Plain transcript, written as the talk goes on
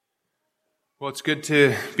Well, it's good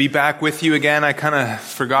to be back with you again. I kind of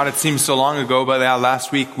forgot, it seems so long ago, but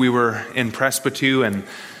last week we were in Presbyterian and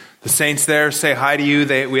the saints there say hi to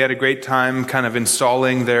you. We had a great time kind of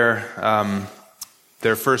installing their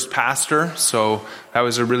first pastor. So that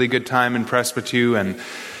was a really good time in Presbyterian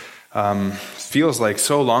and feels like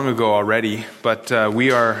so long ago already. But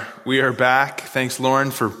we are back. Thanks,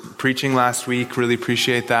 Lauren, for preaching last week. Really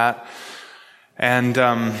appreciate that. And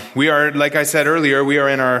we are, like I said earlier, we are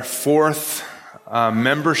in our fourth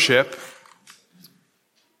membership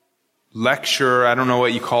lecture. I don't know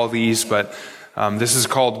what you call these, but this is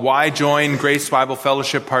called Why Join Grace Bible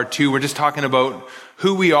Fellowship Part 2. We're just talking about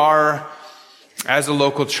who we are as a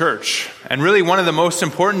local church. And really one of the most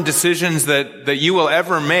important decisions that you will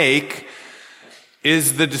ever make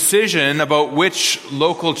is the decision about which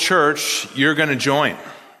local church you're going to join.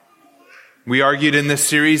 We argued in this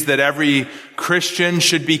series that every Christian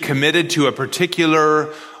should be committed to a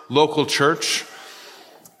particular local church.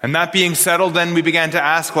 And that being settled, then we began to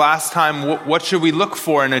ask last time, what should we look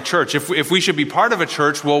for in a church? If we should be part of a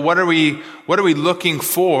church, well, what are we looking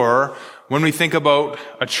for when we think about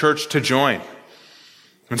a church to join?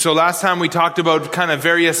 And so last time we talked about kind of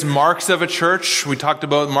various marks of a church. We talked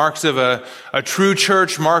about marks of a true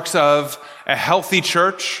church, marks of a healthy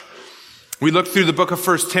church. We looked through the book of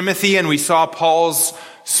 1 Timothy and we saw Paul's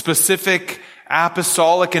specific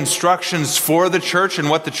apostolic instructions for the church and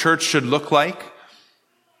what the church should look like.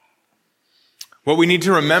 What we need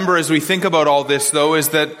to remember as we think about all this, though, is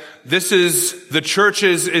that the church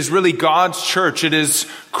is really God's church. It is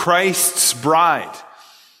Christ's bride.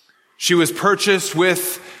 She was purchased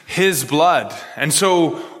with His blood. And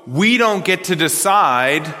so we don't get to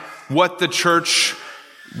decide what the church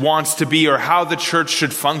wants to be or how the church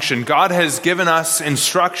should function. God has given us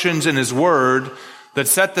instructions in His Word that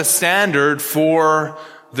set the standard for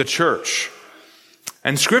the church.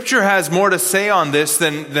 And Scripture has more to say on this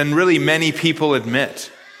than really many people admit.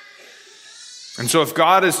 And so if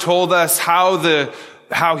God has told us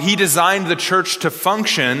how He designed the church to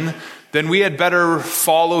function, then we had better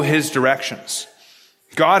follow His directions.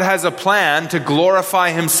 God has a plan to glorify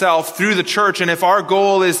Himself through the church, and if our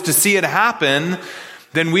goal is to see it happen,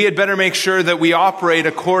 then we had better make sure that we operate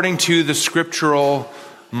according to the scriptural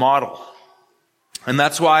model. And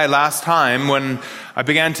that's why last time when I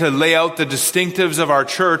began to lay out the distinctives of our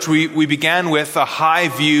church, we began with a high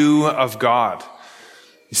view of God.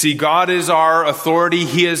 You see, God is our authority.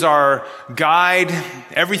 He is our guide.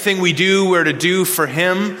 Everything we do, we're to do for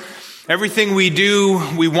Him. Everything we do,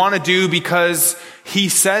 we want to do because He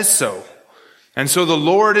says so. And so the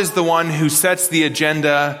Lord is the one who sets the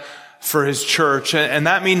agenda for His church. And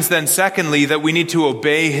that means then secondly that we need to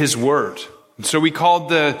obey His word. So we called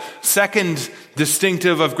the second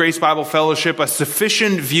distinctive of Grace Bible Fellowship a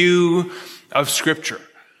sufficient view of Scripture.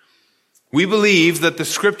 We believe that the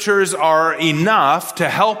Scriptures are enough to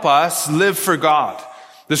help us live for God.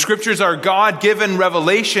 The Scriptures are God-given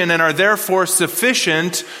revelation and are therefore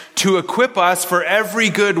sufficient to equip us for every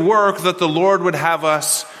good work that the Lord would have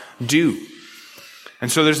us do.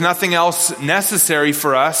 And so there's nothing else necessary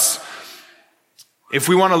for us. If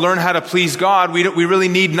we want to learn how to please God, we really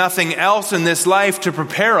need nothing else in this life to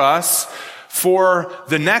prepare us for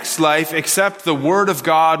the next life except the Word of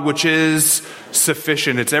God, which is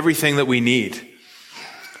sufficient. It's everything that we need.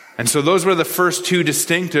 And so those were the first two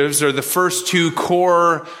distinctives, or the first two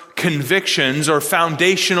core convictions or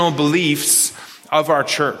foundational beliefs of our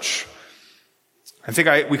church. I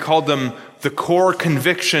think we called them the core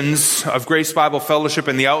convictions of Grace Bible Fellowship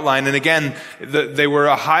in the outline. And again, they were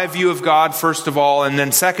a high view of God, first of all, and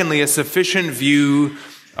then secondly, a sufficient view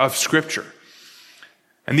of Scripture.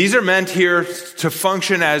 And these are meant here to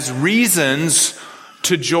function as reasons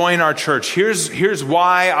to join our church. Here's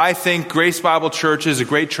why I think Grace Bible Church is a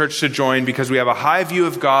great church to join, because we have a high view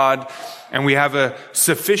of God and we have a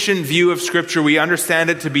sufficient view of Scripture. We understand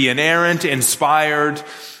it to be inerrant, inspired.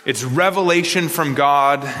 It's revelation from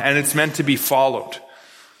God, and it's meant to be followed.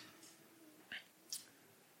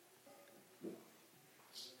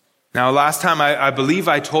 Now, last time I believe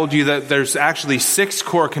I told you that there's actually 6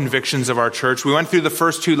 core convictions of our church. We went through the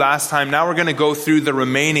first 2 last time. Now we're going to go through the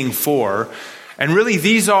remaining 4. And really,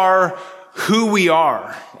 these are who we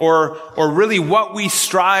are, or really what we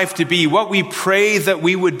strive to be, what we pray that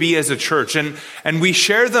we would be as a church. And we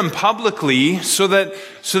share them publicly so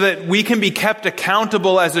that we can be kept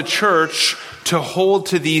accountable as a church to hold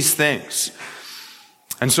to these things.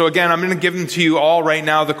 And so again, I'm going to give them to you all right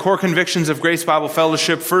now. The core convictions of Grace Bible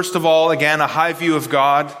Fellowship. First of all, again, a high view of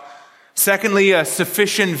God. Secondly, a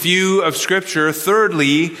sufficient view of Scripture.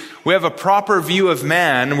 Thirdly, we have a proper view of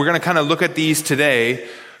man. And we're going to kind of look at these today.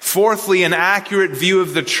 Fourthly, an accurate view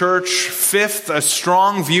of the church. Fifth, a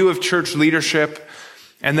strong view of church leadership.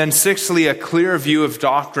 And then sixthly, a clear view of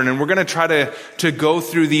doctrine. And we're going to try to go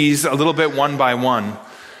through these a little bit one by one.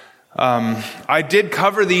 I did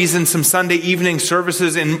cover these in some Sunday evening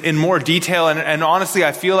services in more detail. And honestly,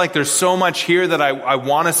 I feel like there's so much here that I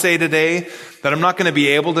want to say today that I'm not going to be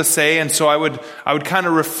able to say. And so I would kind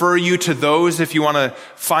of refer you to those if you want to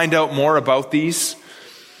find out more about these.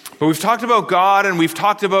 But we've talked about God and we've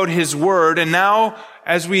talked about His Word. And now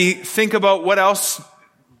as we think about what else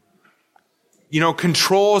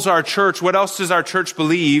controls our church, what else does our church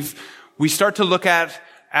believe, we start to look at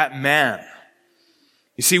man.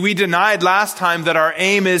 You see, we denied last time that our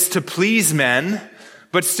aim is to please men,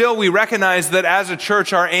 but still we recognize that as a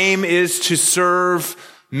church our aim is to serve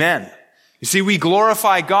men. You see, we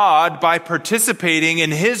glorify God by participating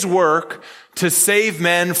in His work to save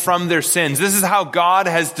men from their sins. This is how God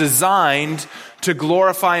has designed to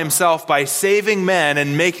glorify Himself, by saving men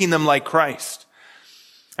and making them like Christ.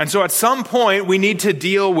 And so at some point we need to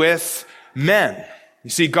deal with men. You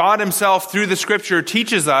see, God Himself through the Scripture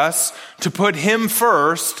teaches us to put Him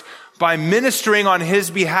first by ministering on His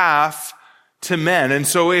behalf to men. And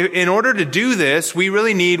so in order to do this, we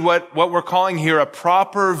really need what we're calling here a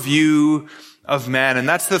proper view of man. And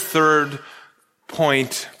that's the third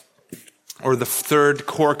point, or the third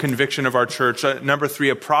core conviction of our church. Number 3,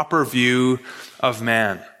 a proper view of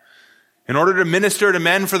man. In order to minister to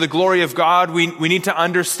men for the glory of God, we need to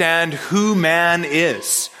understand who man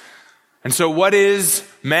is. And so what is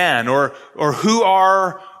man, or who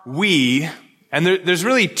are we? And there's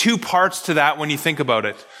really two parts to that when you think about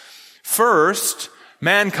it. First,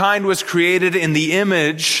 mankind was created in the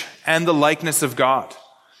image and the likeness of God.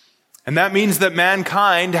 And that means that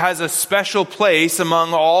mankind has a special place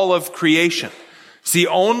among all of creation. See,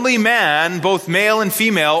 only man, both male and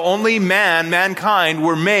female, only mankind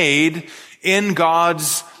were made in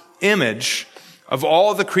God's image of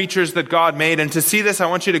all the creatures that God made. And to see this, I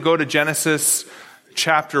want you to go to Genesis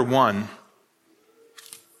chapter 1.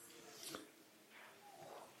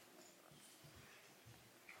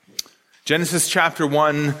 Genesis chapter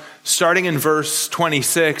 1, starting in verse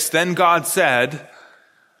 26, then God said,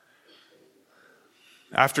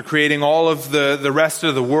 after creating all of the rest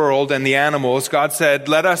of the world and the animals, God said,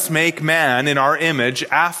 let us make man in our image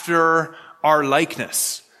after our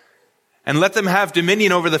likeness. And let them have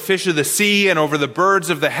dominion over the fish of the sea and over the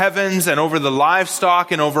birds of the heavens and over the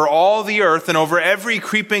livestock and over all the earth and over every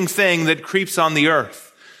creeping thing that creeps on the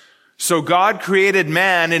earth. So God created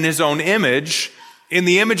man in His own image. In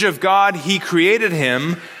the image of God, He created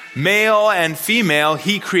him. Male and female,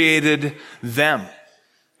 He created them.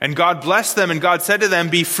 And God blessed them, and God said to them,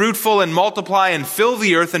 be fruitful and multiply and fill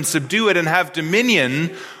the earth and subdue it and have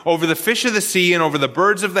dominion over the fish of the sea and over the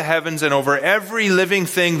birds of the heavens and over every living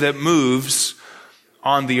thing that moves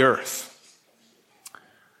on the earth.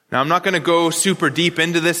 Now, I'm not going to go super deep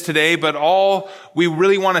into this today, but all we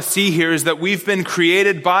really want to see here is that we've been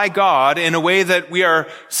created by God in a way that we are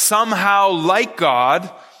somehow like God,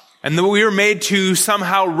 and that we are made to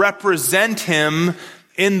somehow represent Him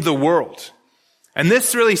in the world. And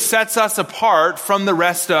this really sets us apart from the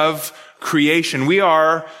rest of creation. We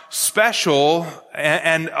are special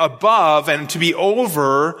and above and to be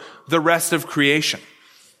over the rest of creation.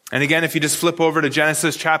 And again, if you just flip over to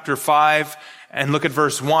Genesis chapter 5 and look at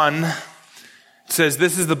verse 1, it says,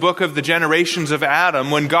 this is the book of the generations of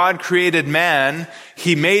Adam. When God created man,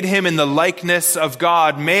 He made him in the likeness of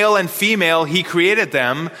God. Male and female, He created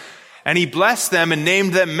them, and He blessed them and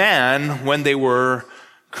named them man when they were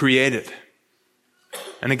created.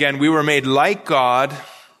 And again, we were made like God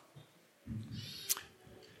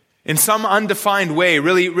in some undefined way.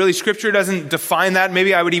 Really, Scripture doesn't define that.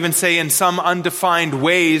 Maybe I would even say in some undefined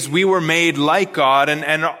ways, we were made like God. And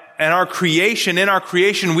in our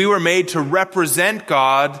creation, we were made to represent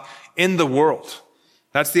God in the world.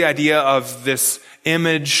 That's the idea of this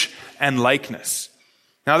image and likeness.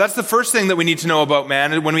 Now, that's the first thing that we need to know about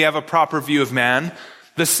man when we have a proper view of man.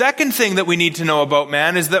 The second thing that we need to know about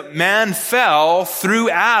man is that man fell through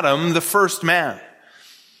Adam, the first man.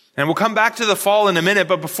 And we'll come back to the fall in a minute,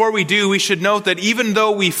 but before we do, we should note that even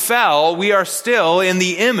though we fell, we are still in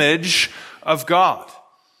the image of God.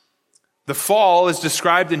 The fall is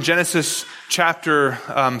described in Genesis chapter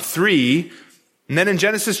 3, and then in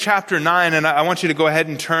Genesis chapter 9, and I want you to go ahead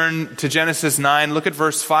and turn to Genesis 9, look at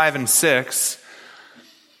verse 5 and 6.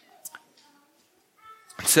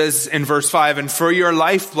 It says in verse 5, and for your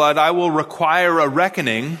lifeblood I will require a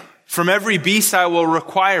reckoning. From every beast I will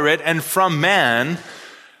require it, and from man,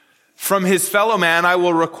 from his fellow man, I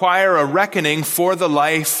will require a reckoning for the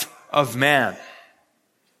life of man.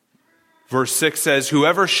 Verse 6 says,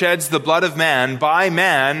 "Whoever sheds the blood of man, by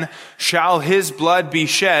man shall his blood be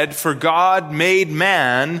shed, for God made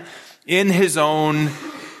man in his own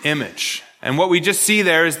image." And what we just see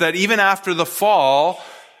there is that even after the fall,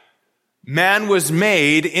 man was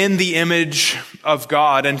made in the image of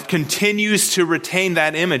God and continues to retain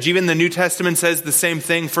that image. Even the New Testament says the same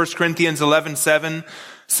thing. 1 Corinthians 11:7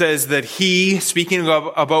 says that he, speaking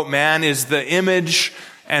about man, is the image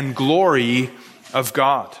and glory of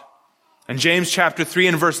God. And James chapter 3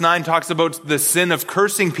 and verse 9 talks about the sin of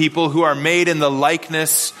cursing people who are made in the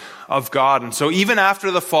likeness of God. And so even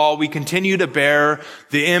after the fall, we continue to bear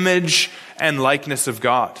the image and likeness of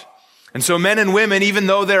God. And so men and women, even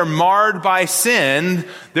though they're marred by sin,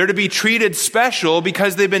 they're to be treated special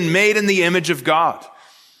because they've been made in the image of God.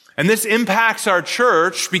 And this impacts our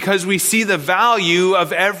church because we see the value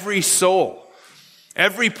of every soul.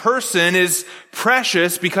 Every person is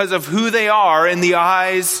precious because of who they are in the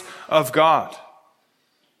eyes of God.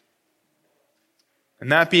 And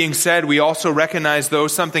that being said, we also recognize, though,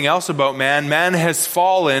 something else about man. Man has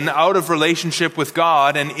fallen out of relationship with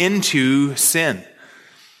God and into sin.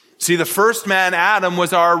 See, the first man, Adam,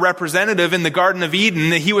 was our representative in the Garden of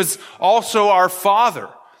Eden. He was also our father.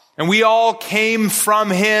 And we all came from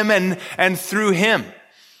him and through him.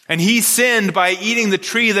 And he sinned by eating the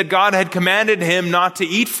tree that God had commanded him not to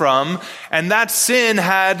eat from. And that sin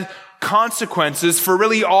had consequences for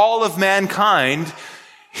really all of mankind.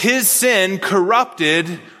 His sin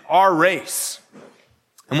corrupted our race.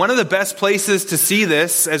 And one of the best places to see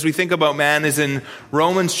this as we think about man is in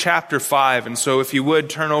Romans chapter 5. And so if you would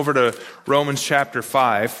turn over to Romans chapter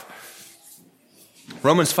 5.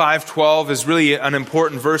 Romans 5:12 is really an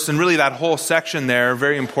important verse, and really that whole section there,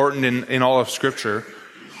 very important in all of Scripture.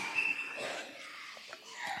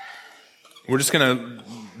 We're just going to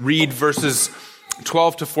read verses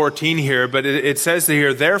 12 to 14 here, but it says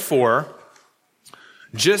here, "Therefore,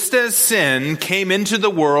 just as sin came into the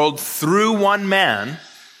world through one man,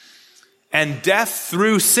 and death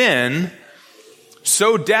through sin,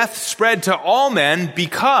 so death spread to all men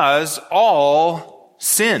because all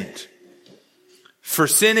sinned. For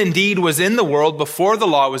sin indeed was in the world before the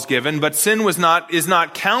law was given, but sin is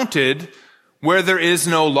not counted where there is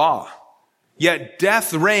no law. Yet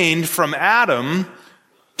death reigned from Adam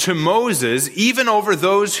to Moses, even over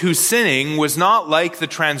those whose sinning was not like the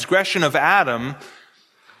transgression of Adam,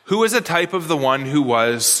 who was a type of the one who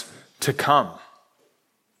was to come."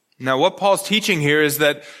 Now, what Paul's teaching here is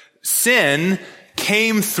that sin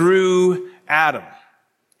came through Adam.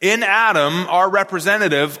 In Adam, our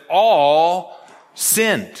representative, all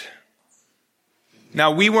sinned.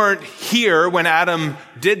 Now, we weren't here when Adam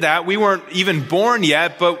did that. We weren't even born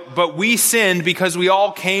yet, but we sinned because we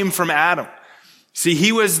all came from Adam. See,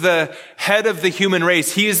 he was the head of the human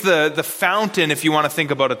race. He is the fountain, if you want to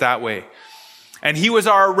think about it that way. And he was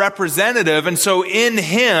our representative, and so in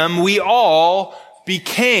him, we all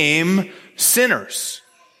became sinners.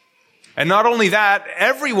 And not only that,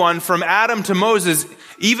 everyone from Adam to Moses,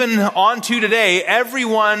 even on to today,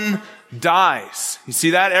 everyone dies. You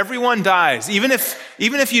see that? Everyone dies. Even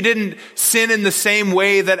if you didn't sin in the same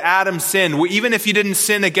way that Adam sinned, even if you didn't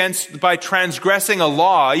sin by transgressing a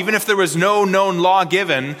law, even if there was no known law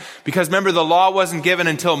given, because remember, the law wasn't given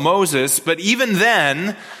until Moses, but even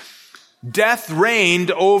then, death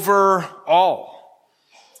reigned over all.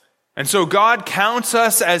 And so God counts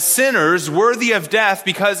us as sinners worthy of death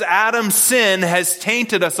because Adam's sin has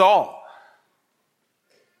tainted us all.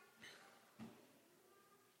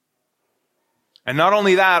 And not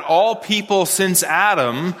only that, all people since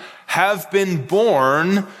Adam have been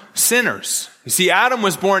born sinners. You see, Adam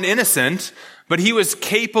was born innocent, but he was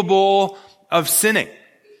capable of sinning.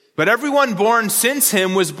 But everyone born since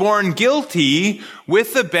him was born guilty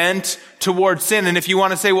with the bent toward sin. And if you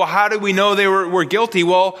want to say, well, how do we know they were guilty?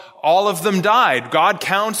 Well, all of them died. God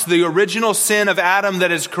counts the original sin of Adam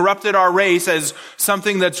that has corrupted our race as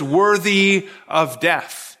something that's worthy of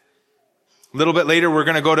death. A little bit later, we're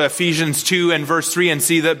going to go to Ephesians 2 and verse 3 and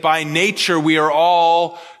see that by nature we are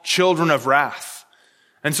all children of wrath.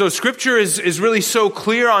 And so Scripture is really so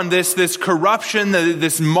clear on this corruption,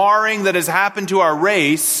 this marring that has happened to our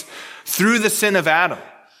race through the sin of Adam.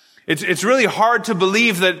 It's really hard to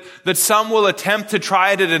believe that some will attempt to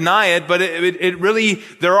try to deny it, but it really,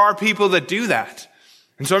 there are people that do that.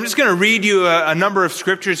 And so I'm just going to read you a number of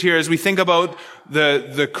scriptures here as we think about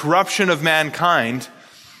the corruption of mankind.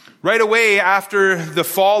 Right away after the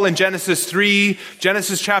fall in Genesis 3,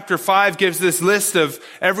 Genesis chapter 5 gives this list of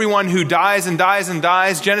everyone who dies and dies and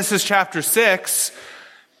dies. Genesis chapter 6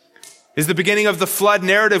 is the beginning of the flood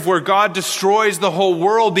narrative where God destroys the whole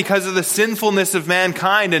world because of the sinfulness of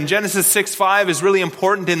mankind. And Genesis 6:5 is really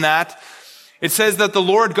important in that. It says that the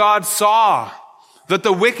Lord God saw that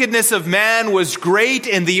the wickedness of man was great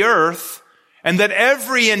in the earth, and that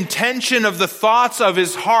every intention of the thoughts of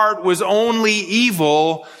his heart was only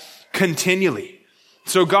evil continually.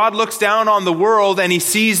 So God looks down on the world and he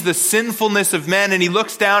sees the sinfulness of men, and he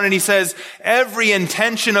looks down and he says, every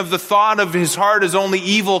intention of the thought of his heart is only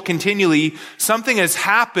evil continually. Something has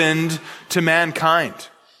happened to mankind.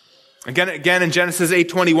 Again in Genesis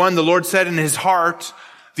 8:21, the Lord said in his heart,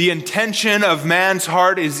 the intention of man's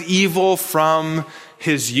heart is evil from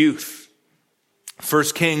his youth.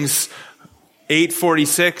 1 Kings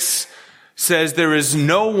 8:46 says, there is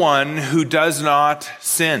no one who does not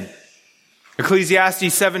sin. Ecclesiastes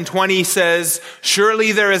 7:20 says,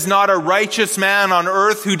 surely there is not a righteous man on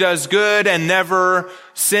earth who does good and never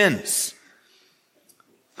sins.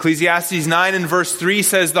 Ecclesiastes 9 and verse 3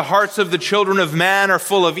 says, the hearts of the children of man are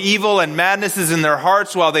full of evil, and madness is in their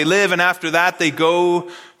hearts while they live, and after that they go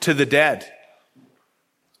to the dead.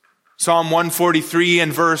 Psalm 143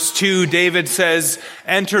 and verse 2, David says,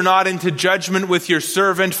 enter not into judgment with your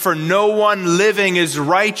servant, for no one living is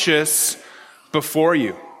righteous before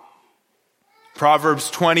you. Proverbs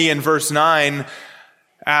 20 and verse 9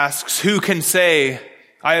 asks, who can say,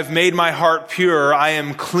 I have made my heart pure, I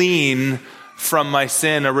am clean from my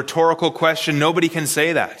sin? A rhetorical question. Nobody can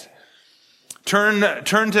say that. Turn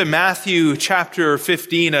to Matthew chapter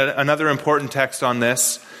 15, another important text on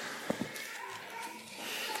this.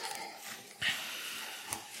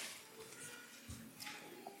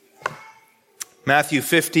 Matthew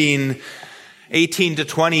 15, 18 to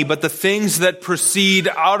 20, but the things that proceed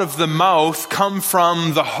out of the mouth come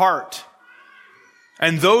from the heart,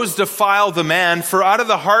 and those defile the man. For out of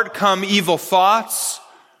the heart come evil thoughts,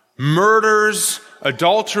 murders,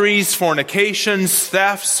 adulteries, fornications,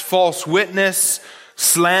 thefts, false witness,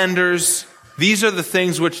 slanders. These are the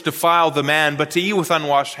things which defile the man, but to eat with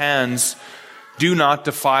unwashed hands do not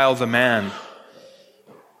defile the man.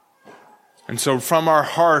 And so from our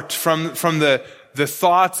heart, from the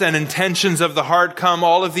thoughts and intentions of the heart come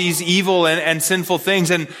all of these evil and sinful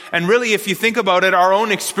things. And really, if you think about it, our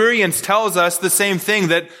own experience tells us the same thing,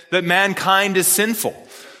 that mankind is sinful.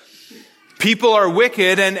 People are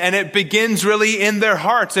wicked, and it begins really in their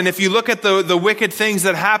hearts. And if you look at the wicked things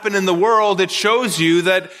that happen in the world, it shows you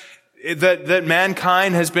that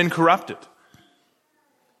mankind has been corrupted.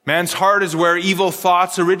 Man's heart is where evil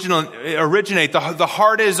thoughts originate. The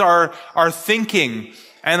heart is our thinking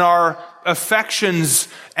and our affections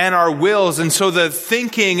and our wills. And so the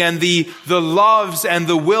thinking and the loves and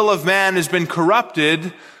the will of man has been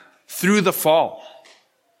corrupted through the fall.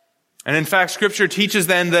 And in fact, Scripture teaches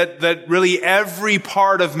then that really every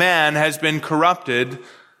part of man has been corrupted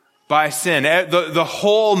by sin. The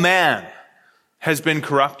whole man has been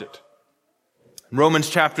corrupted. Romans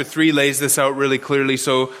chapter 3 lays this out really clearly,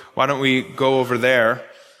 so why don't we go over there?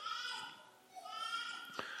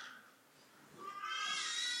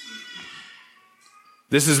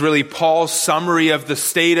 This is really Paul's summary of the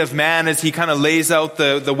state of man as he kind of lays out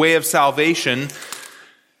the way of salvation.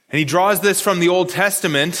 And he draws this from the Old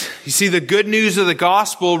Testament. You see, the good news of the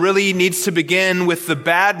gospel really needs to begin with the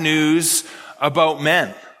bad news about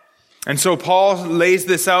men. And so Paul lays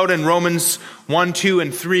this out in Romans 1, 2,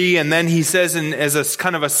 and 3, and then he says as a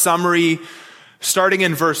kind of a summary, starting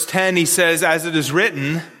in verse 10, he says, as it is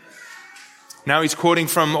written. Now he's quoting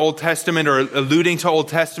from Old Testament, or alluding to Old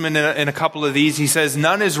Testament in a couple of these. He says,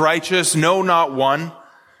 none is righteous, no, not one.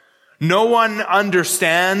 No one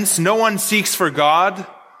understands, no one seeks for God.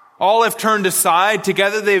 All have turned aside,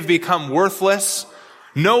 together they've become worthless.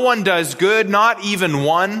 No one does good, not even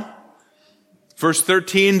one. Verse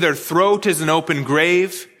 13, their throat is an open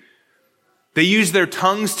grave. They use their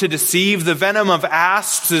tongues to deceive. The venom of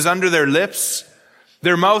asps is under their lips.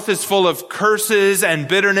 Their mouth is full of curses and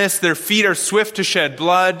bitterness. Their feet are swift to shed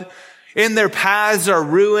blood. In their paths are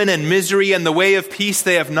ruin and misery, and the way of peace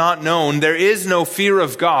they have not known. There is no fear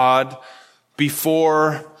of God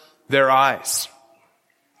before their eyes.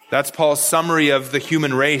 That's Paul's summary of the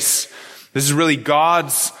human race. This is really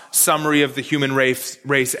God's summary of the human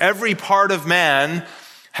race. Every part of man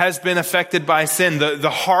has been affected by sin. The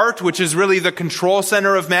heart, which is really the control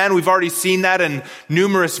center of man, we've already seen that in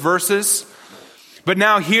numerous verses. But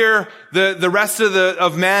now here, the rest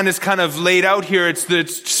of man is kind of laid out here. It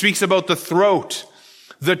speaks about the throat,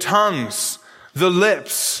 the tongues, the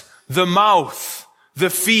lips, the mouth, the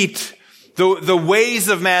feet, the ways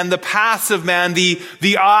of man, the paths of man,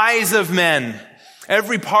 the eyes of men.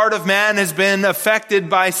 Every part of man has been affected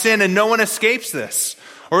by sin, and no one escapes this.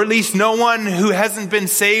 Or at least no one who hasn't been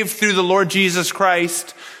saved through the Lord Jesus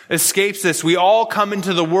Christ escapes this. We all come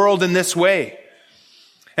into the world in this way.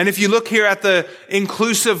 And if you look here at the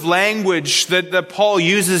inclusive language that Paul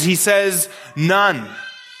uses, he says, none,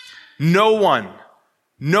 no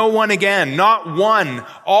one again, not one.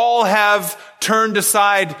 All have turned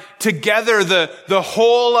aside together, the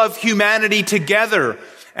whole of humanity together,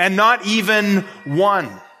 and not even one.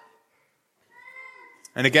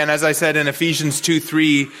 And again, as I said in Ephesians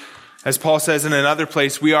 2:3, as Paul says in another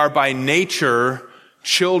place, we are by nature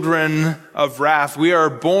children of wrath. We are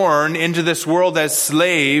born into this world as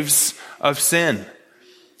slaves of sin.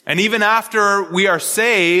 And even after we are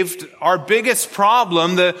saved, our biggest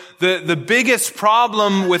problem, the biggest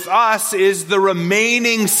problem with us is the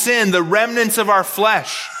remaining sin, the remnants of our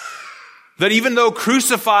flesh. That even though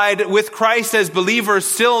crucified with Christ as believers,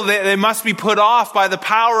 still they must be put off by the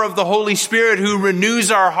power of the Holy Spirit who renews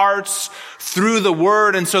our hearts through the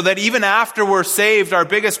Word. And so that even after we're saved, our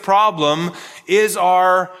biggest problem is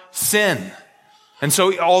our sin. And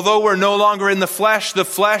so although we're no longer in the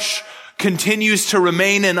flesh continues to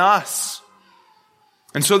remain in us.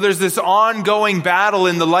 And so there's this ongoing battle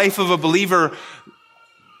in the life of a believer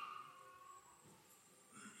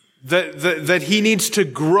that he needs to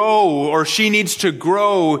grow, or she needs to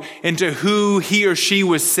grow into who he or she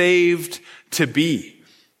was saved to be.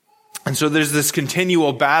 And so there's this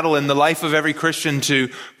continual battle in the life of every Christian to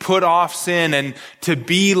put off sin and to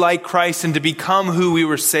be like Christ and to become who we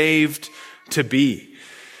were saved to be.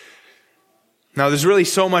 Now, there's really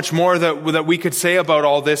so much more that we could say about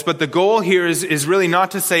all this, but the goal here is really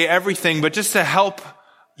not to say everything, but just to help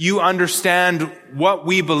you understand what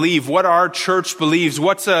we believe, what our church believes,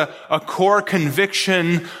 what's a core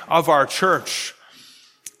conviction of our church.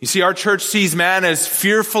 You see, our church sees man as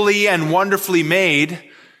fearfully and wonderfully made,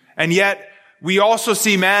 and yet we also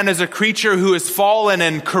see man as a creature who is fallen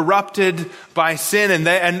and corrupted by sin,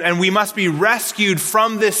 and we must be rescued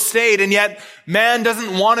from this state, and yet man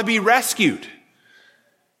doesn't want to be rescued.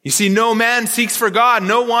 You see, no man seeks for God.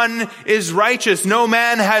 No one is righteous. No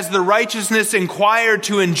man has the righteousness required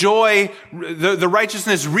to enjoy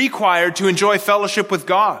fellowship with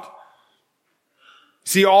God.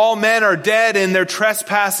 See, all men are dead in their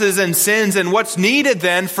trespasses and sins, and what's needed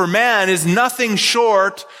then for man is nothing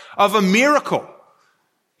short of a miracle.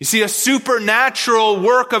 You see, a supernatural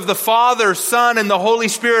work of the Father, Son, and the Holy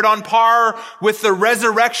Spirit on par with the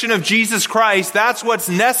resurrection of Jesus Christ. That's what's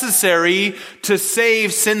necessary to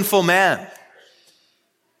save sinful man.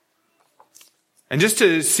 And just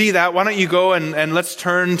to see that, why don't you go and let's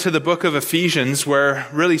turn to the book of Ephesians, where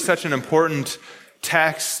really such an important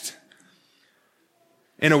text.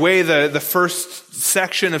 In a way, the first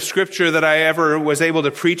section of Scripture that I ever was able to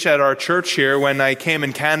preach at our church here when I came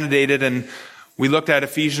and candidated, and we looked at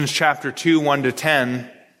Ephesians chapter 2, 1 to 10.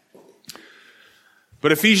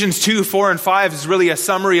 But Ephesians 2, 4 and 5 is really a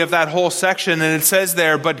summary of that whole section. And it says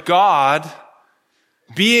there, but God,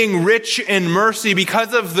 being rich in mercy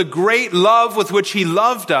because of the great love with which he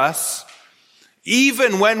loved us,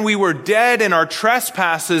 even when we were dead in our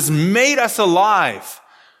trespasses, made us alive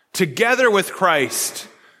together with Christ.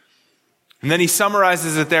 And then he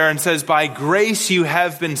summarizes it there and says, by grace you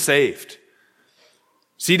have been saved.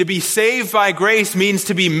 See, to be saved by grace means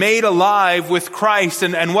to be made alive with Christ.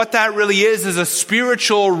 And what that really is a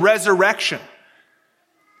spiritual resurrection.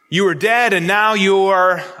 You were dead and now you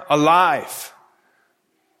are alive.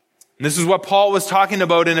 And this is what Paul was talking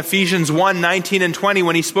about in Ephesians 1, 19 and 20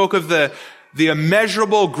 when he spoke of the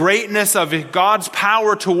immeasurable greatness of God's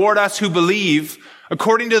power toward us who believe,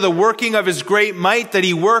 according to the working of his great might that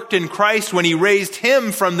he worked in Christ when he raised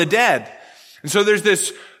him from the dead. And so there's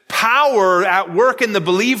this power at work in the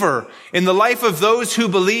believer, in the life of those who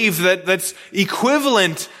believe, that's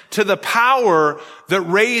equivalent to the power that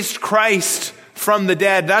raised Christ from the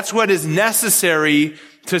dead. That's what is necessary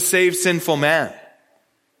to save sinful man.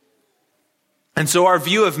 And so our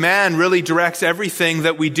view of man really directs everything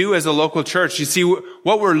that we do as a local church. You see,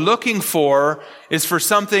 what we're looking for is for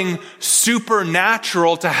something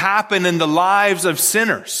supernatural to happen in the lives of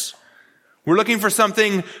sinners. We're looking for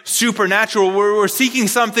something supernatural. We're seeking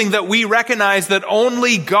something that we recognize that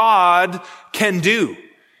only God can do.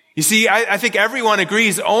 You see, I think everyone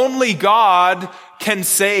agrees only God can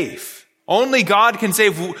save. Only God can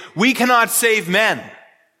save. We cannot save men.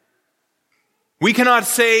 We cannot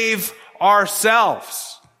save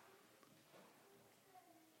ourselves.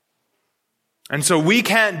 And so we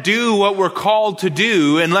can't do what we're called to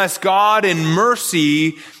do unless God in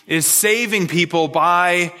mercy is saving people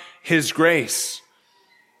by his grace.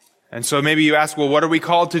 And so maybe you ask, well, what are we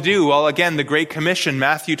called to do? Well, again, the Great Commission,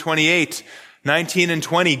 Matthew 28, 19 and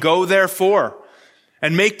 20. Go therefore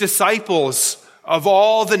and make disciples of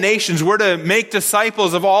all the nations. We're to make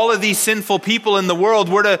disciples of all of these sinful people in the world.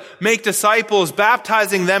 We're to make disciples,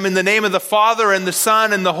 baptizing them in the name of the Father and the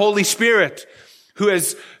Son and the Holy Spirit, who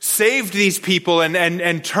has saved these people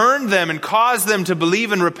and turned them and caused them to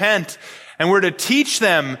believe and repent. And we're to teach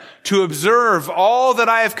them to observe all that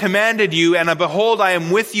I have commanded you. And behold, I am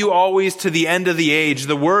with you always to the end of the age.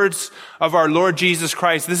 The words of our Lord Jesus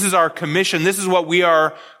Christ. This is our commission. This is what we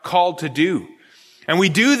are called to do. And we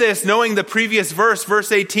do this knowing the previous verse,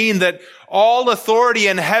 verse 18, that all authority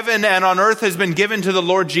in heaven and on earth has been given to the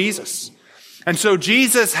Lord Jesus. And so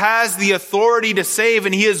Jesus has the authority to save,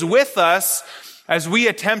 and he is with us as we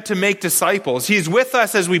attempt to make disciples. He is with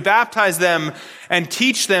us as we baptize them and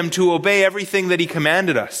teach them to obey everything that he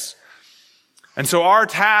commanded us. And so our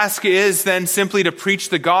task is then simply to preach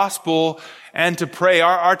the gospel and to pray.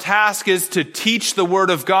 Our task is to teach the word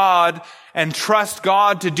of God and trust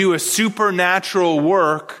God to do a supernatural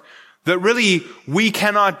work that really we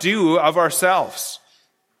cannot do of ourselves.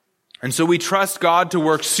 And so we trust God to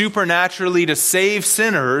work supernaturally to save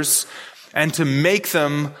sinners and to make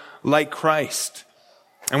them like Christ.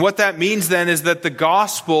 And what that means then is that the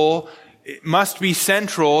gospel must be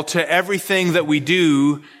central to everything that we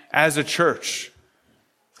do as a church.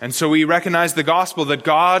 And so we recognize the gospel, that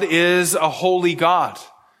God is a holy God.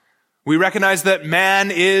 We recognize that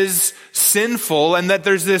man is sinful and that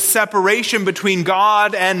there's this separation between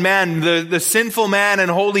God and man. The sinful man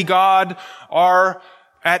and holy God are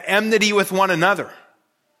at enmity with one another.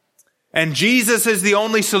 And Jesus is the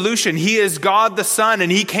only solution. He is God the Son,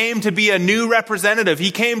 and he came to be a new representative.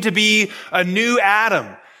 He came to be a new Adam.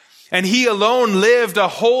 And he alone lived a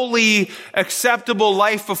holy, acceptable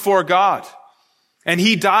life before God. And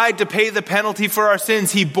he died to pay the penalty for our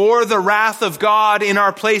sins. He bore the wrath of God in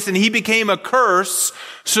our place, and he became a curse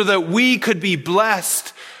so that we could be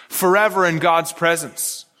blessed forever in God's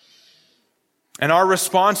presence. And our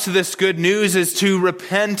response to this good news is to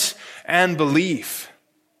repent and believe.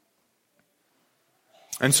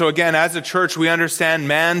 And so again, as a church, we understand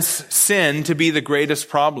man's sin to be the greatest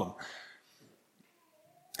problem.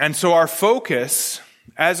 And so our focus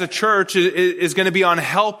as a church is going to be on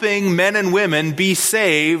helping men and women be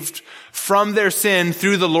saved from their sin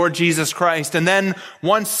through the Lord Jesus Christ. And then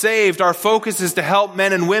once saved, our focus is to help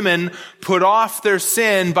men and women put off their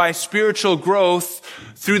sin by spiritual growth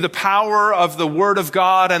through the power of the Word of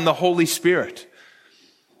God and the Holy Spirit.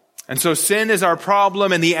 And so sin is our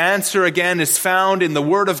problem, and the answer again is found in the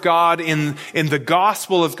Word of God, in the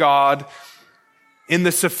gospel of God, in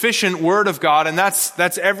the sufficient Word of God. And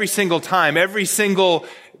that's every single time, every single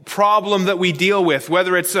problem that we deal with,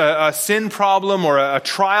 whether it's a sin problem or a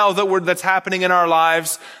trial that's happening in our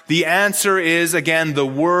lives, the answer is again the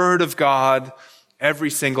Word of God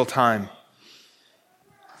every single time.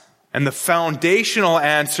 And the foundational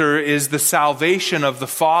answer is the salvation of the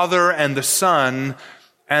Father and the Son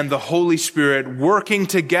and the Holy Spirit working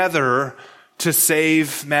together to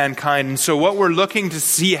save mankind. And so what we're looking to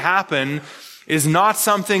see happen is not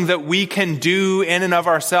something that we can do in and of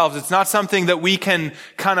ourselves. It's not something that we can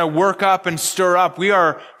kind of work up and stir up. We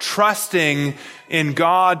are trusting in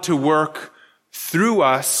God to work through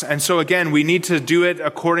us. And so again, we need to do it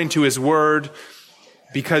according to His Word,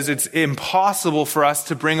 because it's impossible for us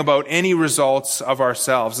to bring about any results of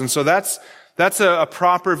ourselves. And so that's a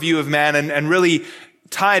proper view of man. And really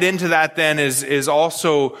tied into that then is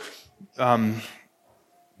also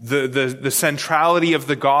the centrality of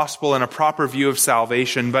the gospel and a proper view of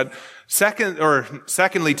salvation. But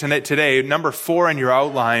secondly today, number 4 in your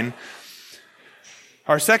outline,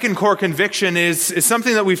 our second core conviction is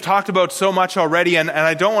something that we've talked about so much already, and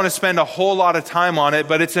I don't want to spend a whole lot of time on it,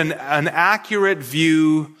 but it's an accurate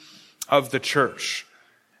view of the church.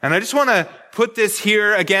 And I just want to put this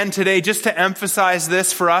here again today just to emphasize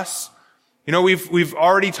this for us. You know, we've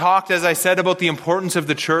already talked, as I said, about the importance of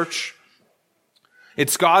the church.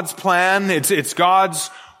 It's God's plan. It's God's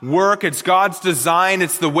work. It's God's design.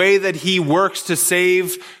 It's the way that He works to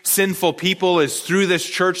save sinful people is through this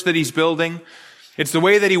church that He's building. It's the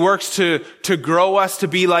way that He works to grow us to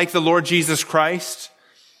be like the Lord Jesus Christ.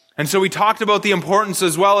 And so we talked about the importance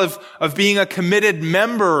as well of being a committed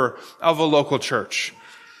member of a local church.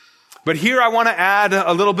 But here I want to add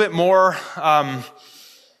a little bit more.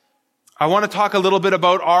 I want to talk a little bit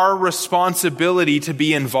about our responsibility to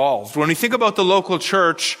be involved. When we think about the local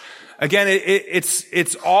church, again,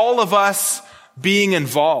 it's all of us being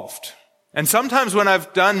involved. And sometimes when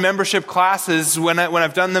I've done membership classes, when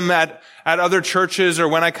I've done them at other churches, or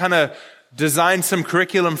when I kind of designed some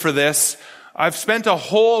curriculum for this, I've spent a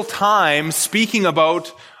whole time speaking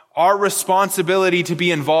about our responsibility to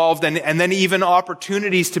be involved and then even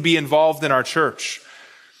opportunities to be involved in our church.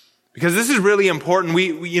 Because this is really important.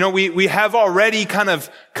 We have already kind of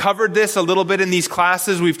covered this a little bit in these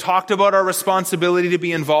classes. We've talked about our responsibility to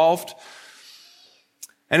be involved.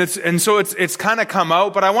 And so it's kind of come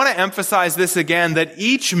out, but I want to emphasize this again, that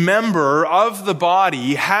each member of the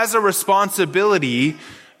body has a responsibility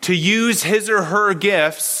to use his or her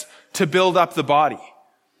gifts to build up the body.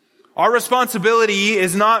 Our responsibility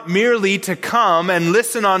is not merely to come and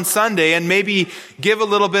listen on Sunday and maybe give a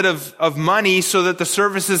little bit of money so that the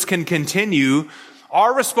services can continue.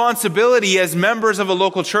 Our responsibility as members of a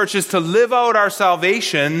local church is to live out our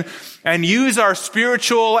salvation and use our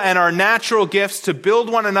spiritual and our natural gifts to build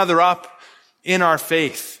one another up in our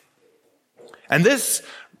faith. And this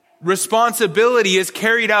responsibility is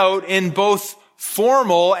carried out in both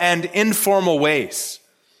formal and informal ways.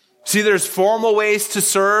 See, there's formal ways to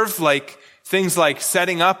serve, like things like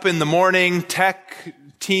setting up in the morning, tech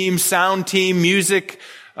team, sound team, music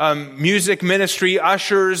ministry,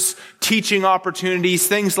 ushers, teaching opportunities,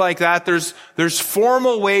 things like that. There's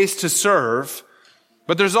formal ways to serve,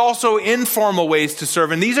 but there's also informal ways to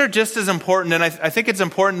serve. And these are just as important, and I think it's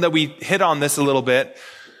important that we hit on this a little bit.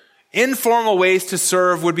 Informal ways to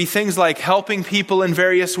serve would be things like helping people in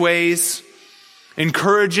various ways,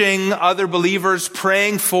 encouraging other believers,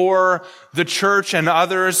 praying for the church and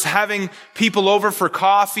others, having people over for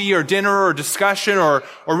coffee or dinner or discussion or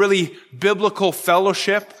really biblical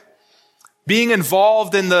fellowship, being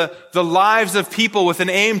involved in the lives of people with an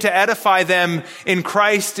aim to edify them in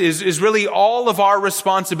Christ is really all of our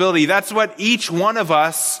responsibility. That's what each one of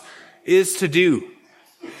us is to do.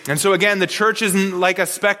 And so again, the church isn't like a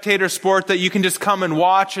spectator sport that you can just come and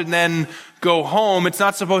watch and then go home. It's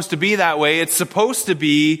not supposed to be that way. It's supposed to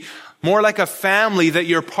be more like a family that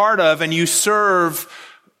you're part of, and you serve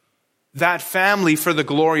that family for the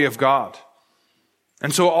glory of God.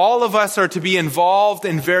 And so all of us are to be involved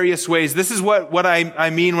in various ways. This is what I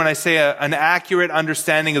mean when I say an accurate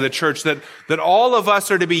understanding of the church, that all of us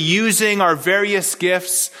are to be using our various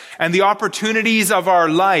gifts and the opportunities of our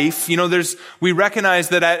life. We recognize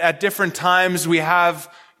that at different times we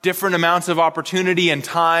have different amounts of opportunity and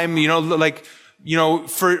time,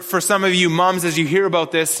 for some of you moms, as you hear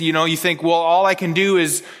about this, you think, well, all I can do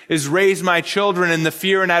is raise my children in the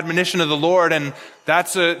fear and admonition of the Lord. And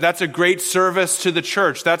that's a great service to the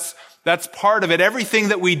church. That's part of it. Everything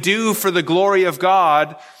that we do for the glory of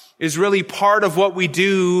God is really part of what we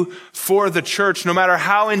do for the church. No matter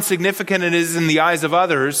how insignificant it is in the eyes of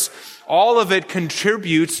others, all of it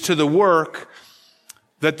contributes to the work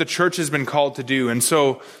that the church has been called to do. And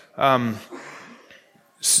so, what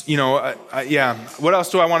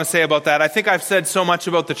else do I want to say about that? I think I've said so much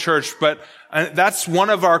about the church, but that's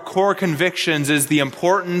one of our core convictions, is the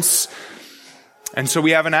importance. And so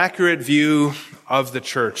we have an accurate view of the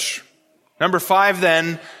church. Number 5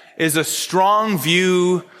 then is a strong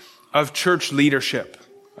view of church leadership.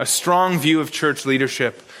 A strong view of church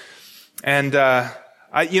leadership. And,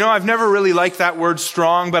 I've never really liked that word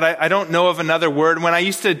strong, but I don't know of another word. When I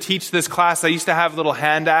used to teach this class, I used to have little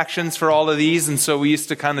hand actions for all of these. And so we used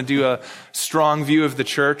to kind of do a strong view of the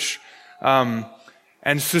church. And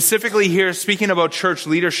specifically here, speaking about church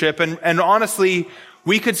leadership, and honestly,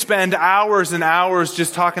 we could spend hours and hours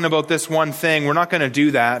just talking about this one thing. We're not going to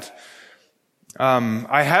do that.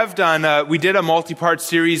 We did a multi-part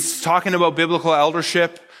series talking about biblical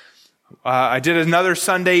eldership. I did another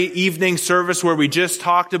Sunday evening service where we just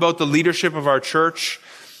talked about the leadership of our church.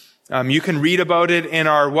 You can read about it in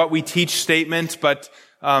our What We Teach statement, but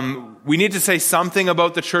we need to say something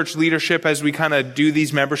about the church leadership as we kind of do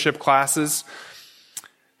these membership classes.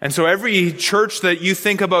 And so every church that you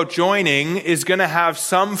think about joining is going to have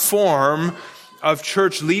some form of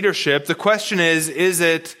church leadership. The question is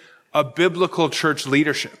it a biblical church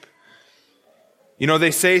leadership?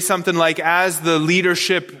 They say something like, as the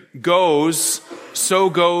leadership goes, so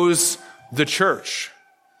goes the church.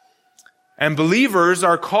 And believers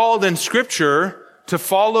are called in Scripture to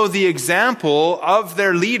follow the example of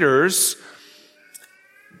their leaders,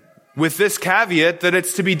 with this caveat that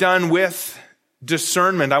it's to be done with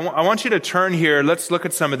discernment. I want you to turn here. Let's look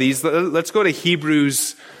at some of these. Let's go to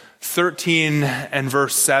Hebrews 13 and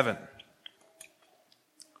verse 7.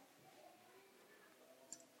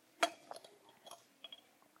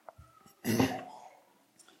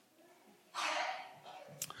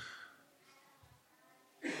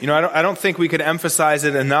 I don't think we could emphasize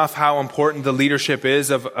it enough how important the leadership is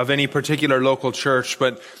of any particular local church,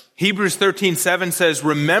 but Hebrews 13:7 says,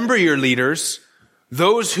 "Remember your leaders,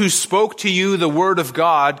 those who spoke to you the word of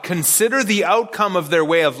God, consider the outcome of their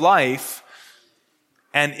way of life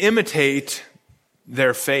and imitate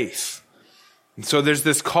their faith." And so there's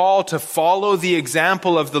this call to follow the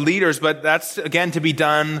example of the leaders, but that's, again, to be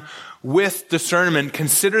done with discernment.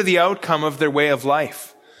 Consider the outcome of their way of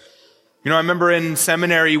life. I remember in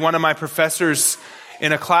seminary, one of my professors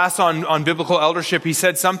in a class on biblical eldership, he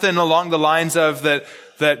said something along the lines of that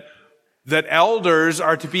elders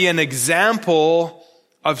are to be an example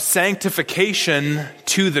of sanctification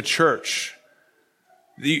to the church.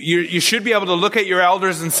 You should be able to look at your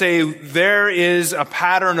elders and say, there is a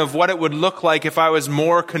pattern of what it would look like if I was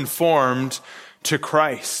more conformed to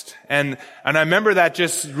Christ. And I remember that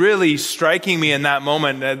just really striking me in that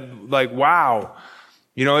moment, like, wow.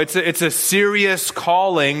 It's a serious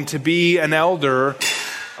calling to be an elder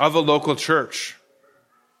of a local church.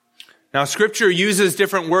 Now, Scripture uses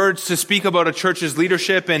different words to speak about a church's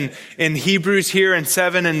leadership. In Hebrews here in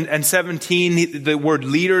 7 and 17, the word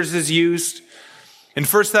leaders is used. In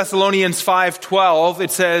 1 Thessalonians 5:12,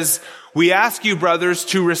 it says, "We ask you, brothers,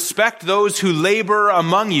 to respect those who labor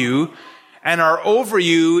among you and are over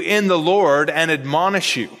you in the Lord and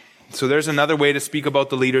admonish you." So there's another way to speak about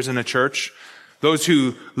the leaders in a church. Those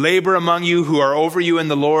who labor among you, who are over you in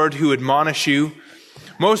the Lord, who admonish you.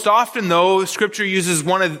 Most often, though, Scripture uses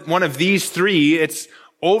one of these three. It's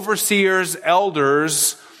overseers,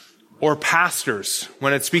 elders, or pastors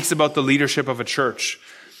when it speaks about the leadership of a church.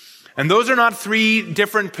 And those are not three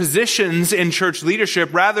different positions in church leadership.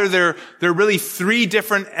 Rather, they're really three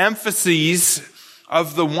different emphases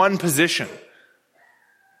of the one position.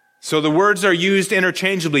 So the words are used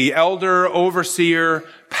interchangeably: elder, overseer,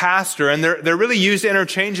 pastor, and they're really used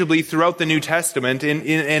interchangeably throughout the New Testament.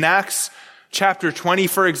 In Acts chapter 20,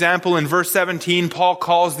 for example, in verse 17, Paul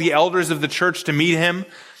calls the elders of the church to meet him.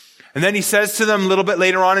 And then he says to them a little bit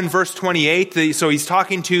later on in verse 28, so he's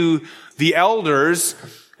talking to the elders,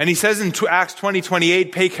 and he says in Acts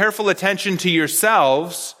 20:28, "Pay careful attention to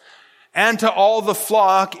yourselves and to all the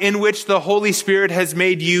flock in which the Holy Spirit has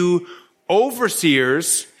made you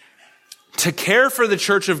overseers to care for the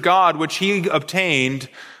church of God, which he obtained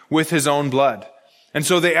with his own blood." And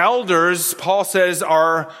so the elders, Paul says,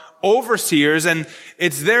 are overseers, and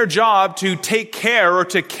it's their job to take care or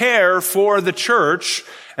to care for the church.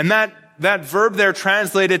 And that verb there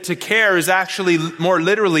translated to care is actually more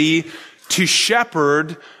literally to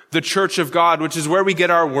shepherd the church of God, which is where we get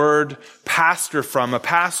our word pastor from. A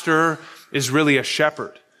pastor is really a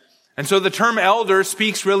shepherd. And so the term elder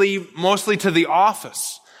speaks really mostly to the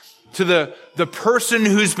office, to the person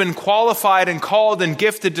who's been qualified and called and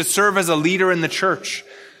gifted to serve as a leader in the church.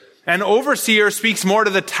 An overseer speaks more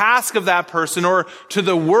to the task of that person or to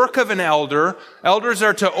the work of an elder. Elders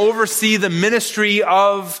are to oversee the ministry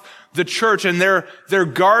of the church, and they're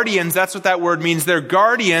guardians. That's what that word means. They're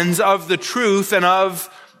guardians of the truth and of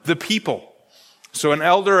the people. So an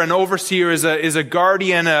elder, an overseer is a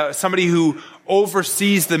guardian, somebody who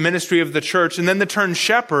oversees the ministry of the church. And then the term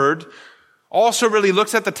shepherd also really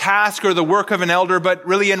looks at the task or the work of an elder, but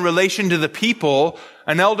really in relation to the people.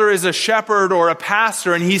 An elder is a shepherd or a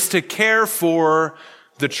pastor, and he's to care for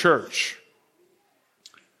the church.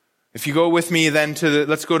 If you go with me then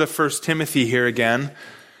let's go to 1 Timothy here again.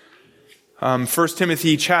 1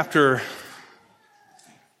 Timothy chapter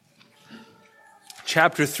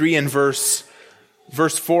 3 and verses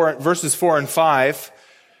 4 and 5.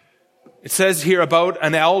 It says here about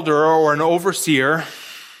an elder or an overseer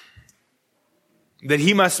that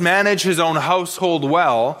he must manage his own household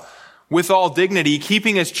well, with all dignity,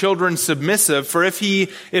 keeping his children submissive. For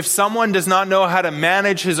if someone does not know how to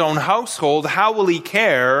manage his own household, how will he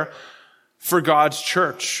care for God's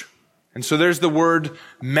church? And so there's the word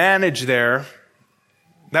manage there.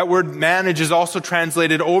 That word manage is also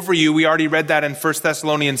translated over you. We already read that in 1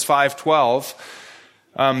 Thessalonians 5:12.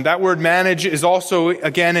 That word manage is also,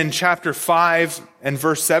 again, in chapter 5 and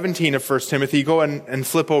verse 17 of 1 Timothy. Go and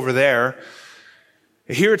flip over there.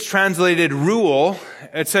 Here it's translated rule.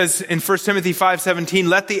 It says in 1 Timothy 5:17,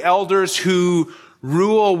 "Let the elders who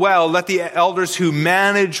rule well, let the elders who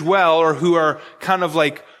manage well," or who are kind of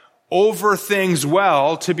like over things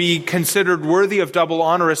well, to be considered worthy of double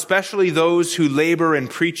honor, especially those who labor in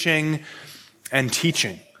preaching and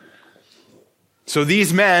teaching. So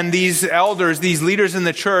these men, these elders, these leaders in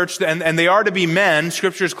the church, and they are to be men,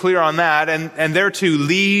 Scripture's clear on that, and they're to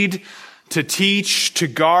lead, to teach, to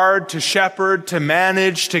guard, to shepherd, to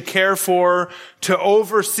manage, to care for, to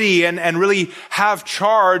oversee, and really have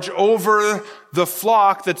charge over the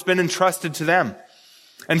flock that's been entrusted to them.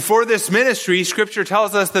 And for this ministry, Scripture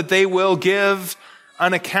tells us that they will give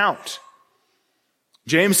an account.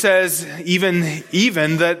 James says even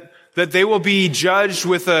that they will be judged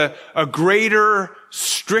with a greater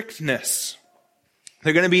strictness.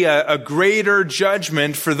 They're going to be a greater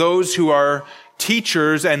judgment for those who are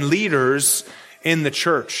teachers and leaders in the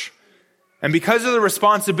church. And because of the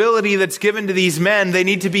responsibility that's given to these men, they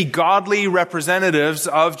need to be godly representatives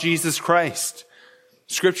of Jesus Christ.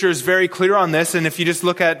 Scripture is very clear on this, and if you just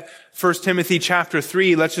look at 1 Timothy chapter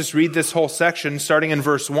 3, let's just read this whole section starting in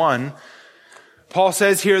verse 1. Paul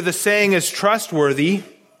says here, the saying is trustworthy.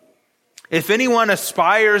 If anyone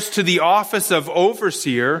aspires to the office of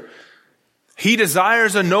overseer, he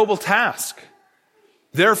desires a noble task.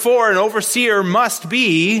 Therefore, an overseer must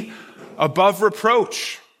be above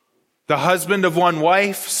reproach, the husband of one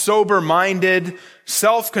wife, sober-minded,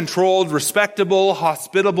 self-controlled, respectable,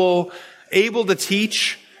 hospitable, able to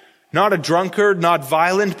teach, not a drunkard, not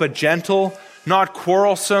violent, but gentle, not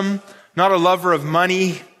quarrelsome, not a lover of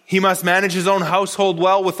money. He must manage his own household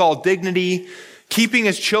well with all dignity, keeping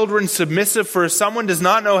his children submissive. For if someone does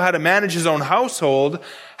not know how to manage his own household,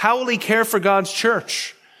 how will he care for God's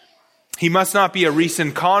church? He must not be a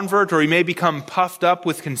recent convert, or he may become puffed up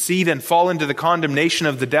with conceit and fall into the condemnation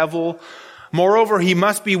of the devil. Moreover, he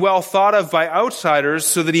must be well thought of by outsiders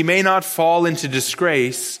so that he may not fall into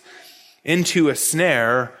disgrace, into a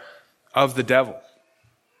snare of the devil.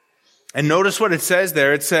 And notice what it says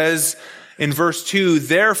there. It says in verse 2,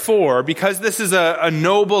 therefore, because this is a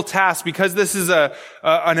noble task, because this is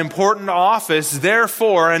an important office,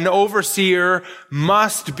 therefore an overseer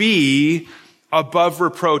must be above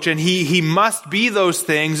reproach. And he must be those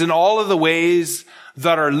things in all of the ways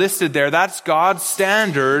that are listed there. That's God's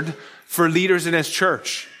standard for leaders in his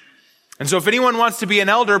church. And so if anyone wants to be an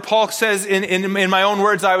elder, Paul says, in my own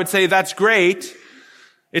words, I would say that's great.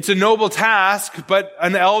 It's a noble task, but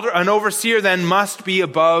an overseer then must be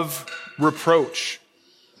above reproach.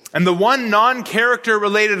 And the one non-character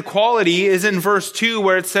related quality is in verse 2,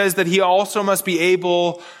 where it says that he also must be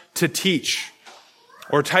able to teach.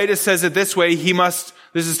 Or Titus says it this way,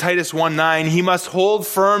 this is Titus 1:9, he must hold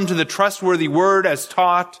firm to the trustworthy word as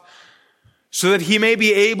taught, so that he may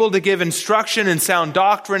be able to give instruction in sound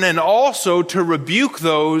doctrine and also to rebuke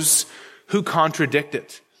those who contradict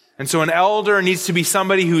it. And so an elder needs to be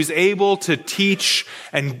somebody who's able to teach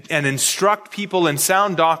and instruct people in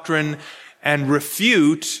sound doctrine and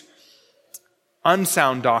refute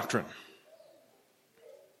unsound doctrine.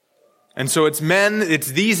 And so it's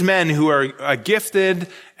these men who are gifted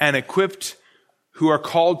and equipped, who are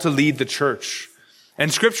called to lead the church.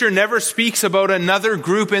 And Scripture never speaks about another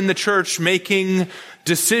group in the church making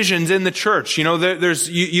decisions in the church. You know,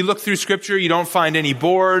 you look through Scripture, you don't find any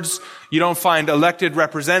boards, you don't find elected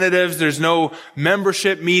representatives, there's no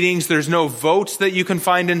membership meetings, there's no votes that you can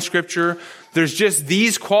find in Scripture. There's just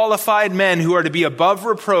these qualified men who are to be above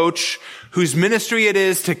reproach, whose ministry it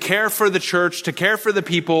is to care for the church, to care for the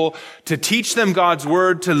people, to teach them God's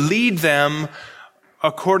word, to lead them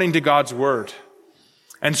according to God's word.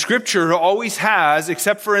 And Scripture always has,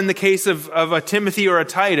 except for in the case of a Timothy or a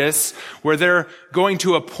Titus, where they're going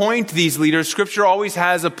to appoint these leaders, Scripture always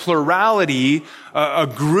has a plurality, a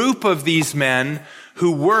group of these men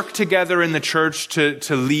who work together in the church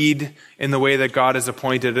to lead in the way that God has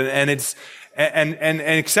appointed. And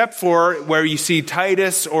except for where you see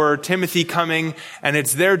Titus or Timothy coming, and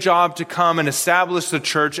it's their job to come and establish the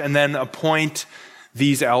church and then appoint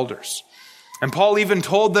these elders. And Paul even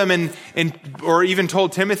told them or even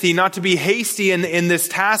told Timothy not to be hasty in this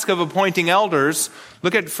task of appointing elders.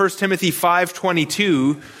 Look at 1 Timothy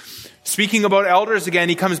 5:22. Speaking about elders again,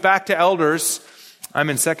 he comes back to elders.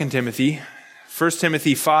 I'm in 2 Timothy. 1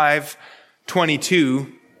 Timothy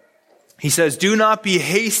 5:22. He says, do not be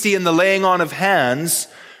hasty in the laying on of hands,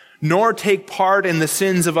 nor take part in the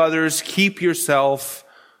sins of others. Keep yourself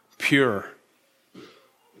pure.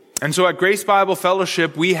 And so at Grace Bible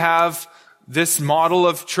Fellowship, we have this model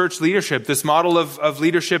of church leadership, this model of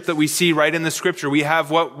leadership that we see right in the Scripture. We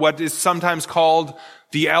have what is sometimes called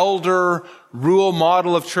the elder rule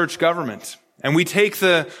model of church government. And we take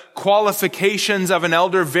the qualifications of an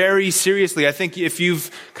elder very seriously. I think if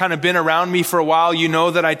you've kind of been around me for a while, you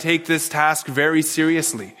know that I take this task very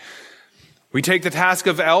seriously. We take the task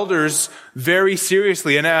of elders very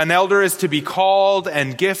seriously. And an elder is to be called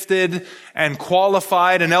and gifted and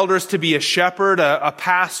qualified. An elder is to be a shepherd, a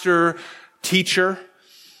pastor, teacher.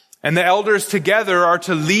 And the elders together are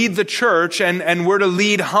to lead the church, and we're to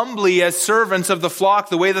lead humbly as servants of the flock,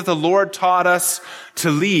 the way that the Lord taught us to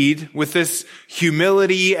lead, with this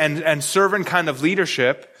humility and servant kind of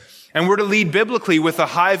leadership. And we're to lead biblically with a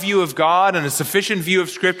high view of God and a sufficient view of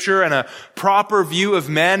Scripture and a proper view of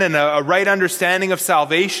men and a right understanding of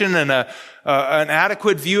salvation and an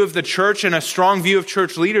adequate view of the church and a strong view of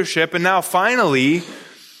church leadership. And now finally,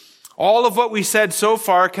 all of what we said so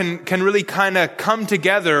far can really kind of come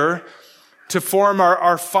together to form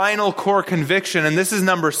our final core conviction. And this is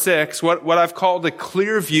number 6, what I've called a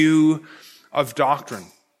clear view of doctrine.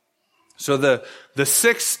 So the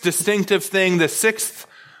sixth distinctive thing, the sixth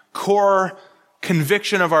core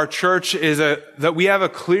conviction of our church is that we have a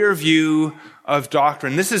clear view of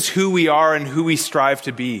doctrine. This is who we are and who we strive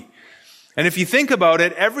to be. And if you think about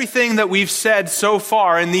it, everything that we've said so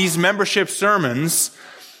far in these membership sermons,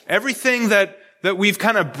 everything that we've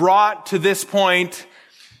kind of brought to this point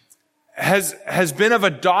has been of a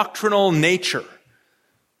doctrinal nature.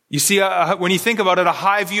 You see, when you think about it, a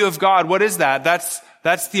high view of God, what is that?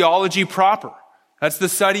 That's theology proper. That's the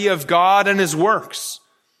study of God and His works.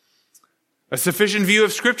 A sufficient view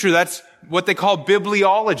of Scripture, that's what they call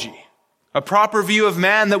bibliology. A proper view of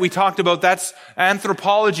man that we talked about, that's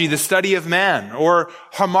anthropology, the study of man. Or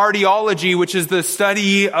hamartiology, which is the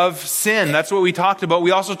study of sin. That's what we talked about.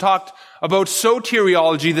 We also talked about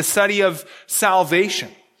soteriology, the study of salvation.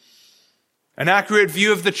 An accurate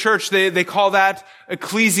view of the church, they call that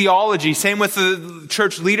ecclesiology. Same with the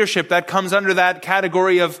church leadership. That comes under that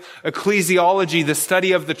category of ecclesiology, the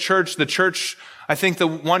study of the church. The church, I think the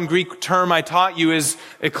one Greek term I taught you is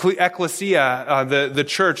ecclesia, the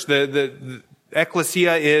church. The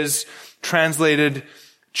ecclesia is translated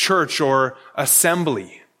church or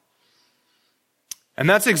assembly. And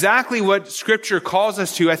that's exactly what Scripture calls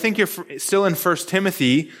us to. I think you're still in 1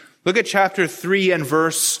 Timothy. Look at chapter 3 and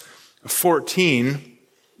verse 14.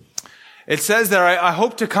 It says there, I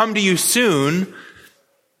hope to come to you soon,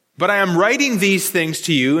 but I am writing these things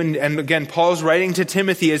to you. And again, Paul's writing to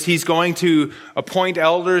Timothy as he's going to appoint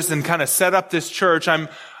elders and kind of set up this church. I'm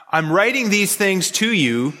writing these things to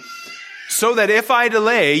you so that if I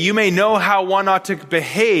delay, you may know how one ought to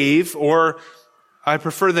behave, or I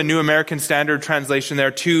prefer the New American Standard translation there,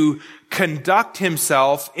 to conduct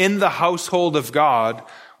himself in the household of God,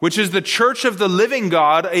 which is the church of the living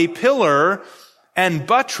God, a pillar and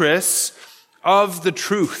buttress of the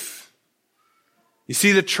truth. You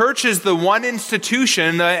see, the church is the one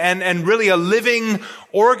institution and really a living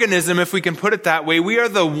organism, if we can put it that way. We are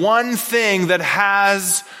the one thing that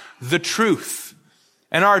has the truth.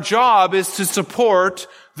 And our job is to support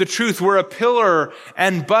the truth. We're a pillar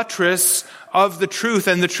and buttress of the truth.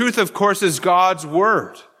 And the truth, of course, is God's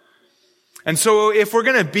Word. And so if we're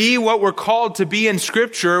going to be what we're called to be in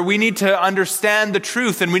Scripture, we need to understand the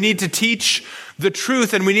truth, and we need to teach the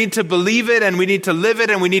truth, and we need to believe it, and we need to live it,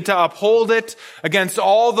 and we need to uphold it against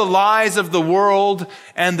all the lies of the world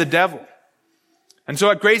and the devil. And so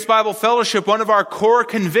at Grace Bible Fellowship, one of our core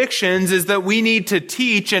convictions is that we need to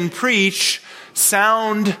teach and preach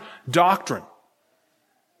sound doctrine.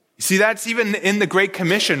 You see, that's even in the Great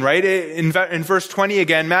Commission, right? In verse 20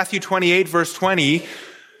 again, Matthew 28, verse 20,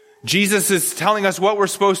 Jesus is telling us what we're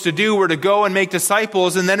supposed to do. We're to go and make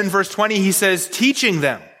disciples. And then in verse 20, he says, teaching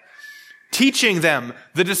them.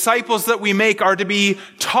 The disciples that we make are to be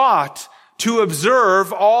taught to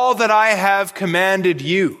observe all that I have commanded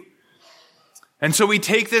you. And so we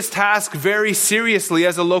take this task very seriously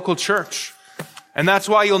as a local church. And that's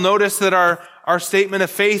why you'll notice that our statement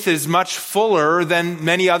of faith is much fuller than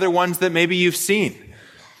many other ones that maybe you've seen.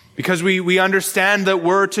 Because we understand that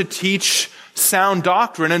we're to teach sound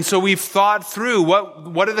doctrine. And so we've thought through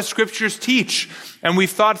what do the Scriptures teach? And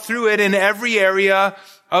we've thought through it in every area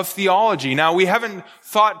of theology. Now, we haven't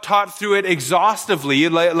taught through it exhaustively.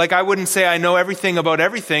 Like I wouldn't say I know everything about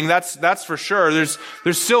everything. That's for sure. There's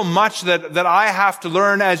still much that I have to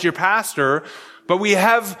learn as your pastor. But we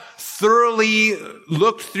have thoroughly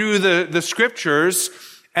looked through the Scriptures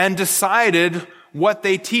and decided what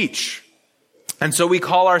they teach. And so we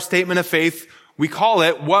call our statement of faith, we call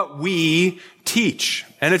it what we teach.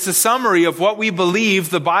 And it's a summary of what we believe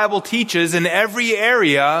the Bible teaches in every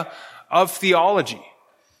area of theology.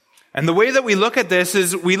 And the way that we look at this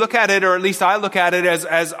is we look at it, or at least I look at it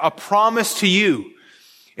as a promise to you.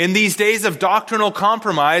 In these days of doctrinal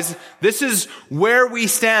compromise, this is where we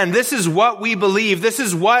stand. This is what we believe. This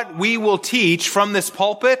is what we will teach from this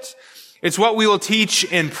pulpit. It's what we will teach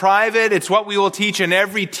in private. It's what we will teach in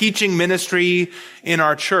every teaching ministry in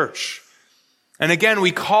our church. And again,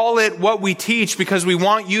 we call it what we teach because we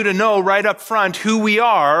want you to know right up front who we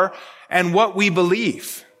are and what we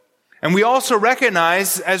believe. And we also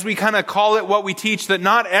recognize, as we kind of call it what we teach, that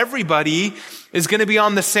not everybody is going to be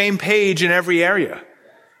on the same page in every area.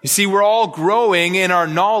 You see, we're all growing in our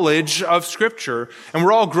knowledge of Scripture, and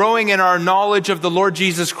we're all growing in our knowledge of the Lord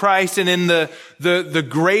Jesus Christ and in the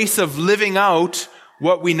grace of living out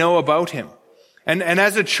what we know about Him. And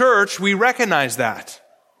as a church, we recognize that.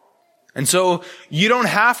 And so you don't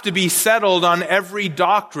have to be settled on every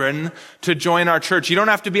doctrine to join our church. You don't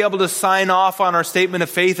have to be able to sign off on our statement of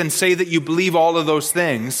faith and say that you believe all of those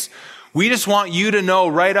things. We just want you to know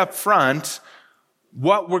right up front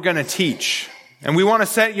what we're going to teach. And we want to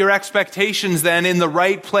set your expectations then in the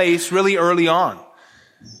right place really early on.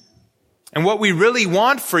 And what we really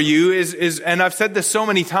want for you is, and I've said this so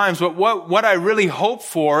many times, but what I really hope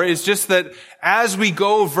for is just that as we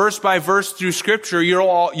go verse by verse through Scripture, you'll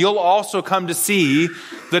also come to see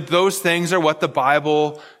that those things are what the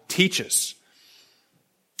Bible teaches.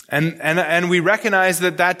 And we recognize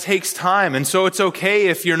that takes time. And so it's okay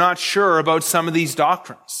if you're not sure about some of these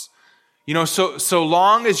doctrines. So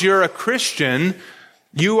long as you're a Christian,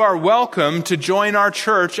 you are welcome to join our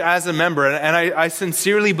church as a member. And I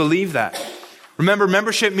sincerely believe that. Remember,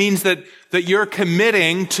 membership means that you're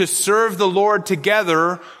committing to serve the Lord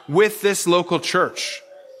together with this local church.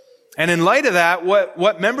 And in light of that,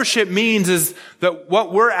 what membership means is that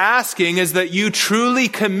what we're asking is that you truly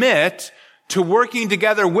commit to working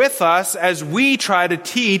together with us as we try to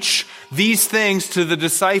teach these things to the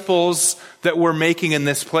disciples that we're making in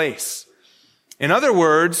this place. In other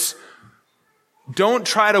words, don't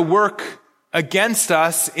try to work against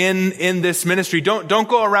us in this ministry. Don't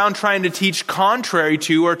go around trying to teach contrary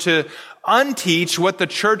to or to unteach what the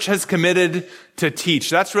church has committed to teach.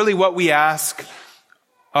 That's really what we ask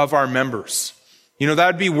of our members. That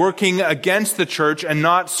would be working against the church and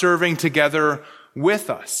not serving together with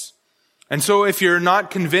us. And so if you're not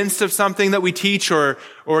convinced of something that we teach or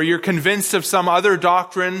you're convinced of some other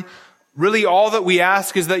doctrine, really all that we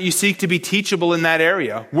ask is that you seek to be teachable in that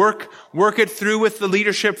area. Work it through with the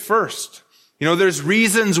leadership first. There's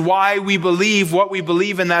reasons why we believe what we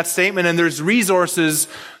believe in that statement, and there's resources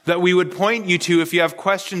that we would point you to if you have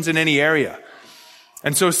questions in any area.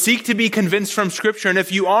 And so seek to be convinced from Scripture, and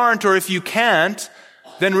if you aren't or if you can't,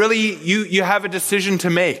 then really you have a decision to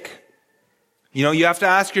make. You have to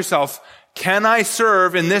ask yourself, can I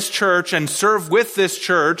serve in this church and serve with this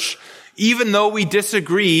church even though we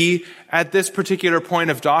disagree at this particular point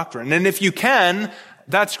of doctrine? And if you can,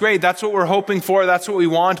 that's great. That's what we're hoping for. That's what we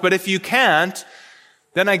want. But if you can't,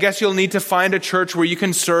 then I guess you'll need to find a church where you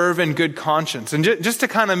can serve in good conscience. And just to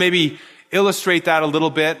kind of maybe illustrate that a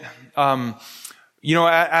little bit,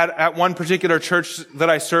 at one particular church that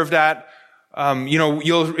I served at,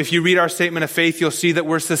 if you read our statement of faith, you'll see that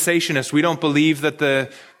we're cessationists. We don't believe that the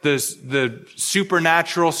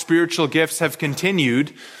supernatural spiritual gifts have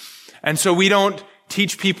continued. And so we don't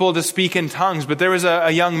teach people to speak in tongues. But there was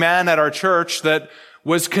a young man at our church that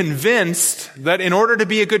was convinced that in order to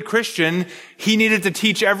be a good Christian, he needed to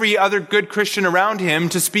teach every other good Christian around him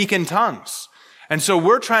to speak in tongues. And so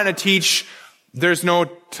we're trying to teach there's no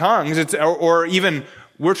tongues, or even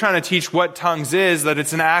we're trying to teach what tongues is, that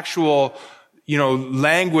it's an actual,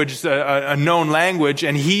 language, a known language,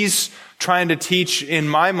 and he's trying to teach, in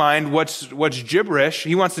my mind, what's gibberish.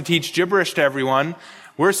 He wants to teach gibberish to everyone.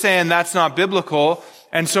 We're saying that's not biblical.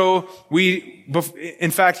 And so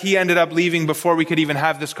in fact, he ended up leaving before we could even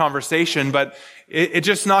have this conversation, but it's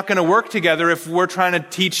just not going to work together if we're trying to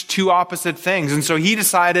teach two opposite things. And so he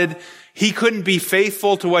decided he couldn't be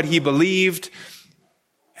faithful to what he believed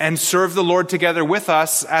and serve the Lord together with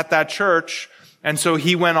us at that church. And so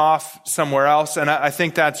he went off somewhere else, and I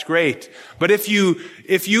think that's great. But if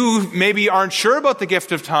you maybe aren't sure about the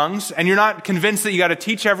gift of tongues and you're not convinced that you got to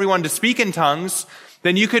teach everyone to speak in tongues,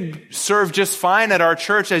 then you could serve just fine at our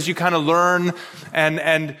church as you kind of learn,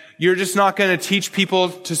 and you're just not going to teach people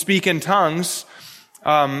to speak in tongues.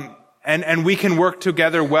 And we can work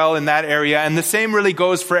together well in that area. And the same really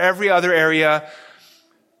goes for every other area,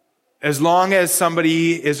 as long as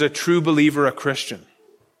somebody is a true believer, a Christian.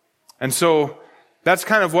 And so that's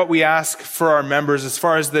kind of what we ask for our members as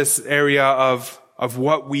far as this area of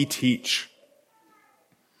what we teach.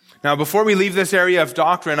 Now, before we leave this area of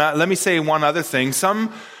doctrine, let me say one other thing.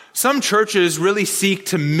 Some churches really seek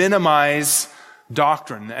to minimize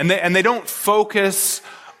doctrine, and they don't focus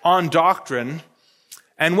on doctrine.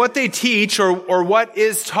 And what they teach or what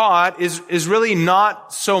is taught is really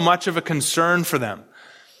not so much of a concern for them.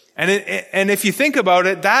 And if you think about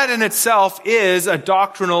it, that in itself is a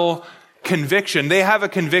doctrinal conviction. They have a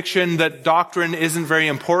conviction that doctrine isn't very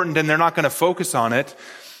important and they're not going to focus on it.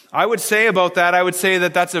 I would say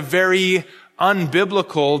that that's a very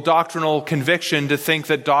unbiblical doctrinal conviction to think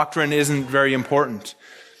that doctrine isn't very important.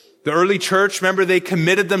 The early church, remember, they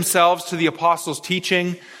committed themselves to the apostles'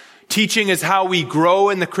 teaching. Teaching is how we grow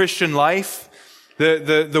in the Christian life.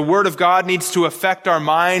 The Word of God needs to affect our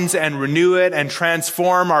minds and renew it and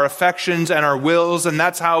transform our affections and our wills, and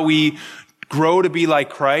that's how we grow to be like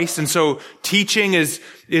Christ. And so teaching is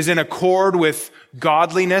in accord with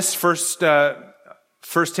godliness. First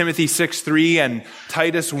Timothy 6:3 and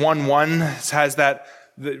Titus 1:1 has that,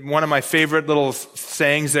 one of my favorite little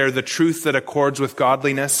sayings there, the truth that accords with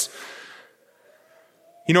godliness.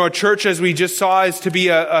 You know, a church, as we just saw, is to be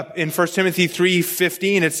in 1 Timothy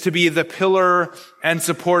 3:15, it's to be the pillar and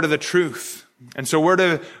support of the truth. And so we're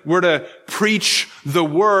to preach the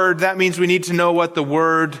word. That means we need to know what the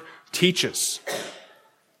word teaches.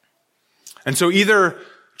 And so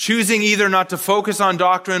choosing either not to focus on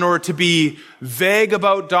doctrine or to be vague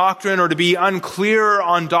about doctrine or to be unclear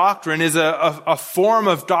on doctrine is a form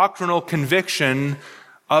of doctrinal conviction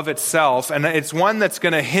of itself. And it's one that's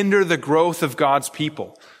going to hinder the growth of God's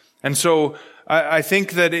people. And so I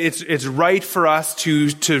think that it's right for us to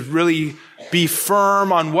really be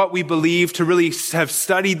firm on what we believe, to really have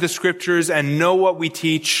studied the scriptures and know what we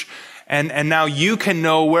teach. And now you can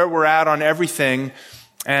know where we're at on everything.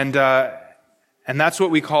 And that's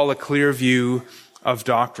what we call a clear view of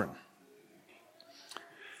doctrine.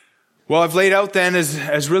 Well, I've laid out then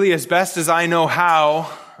as really as best as I know how,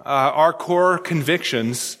 our core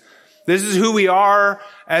convictions. This is who we are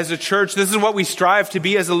as a church. This is what we strive to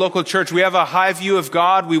be as a local church. We have a high view of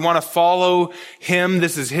God. We want to follow Him.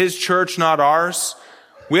 This is His church, not ours.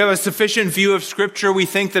 We have a sufficient view of Scripture. We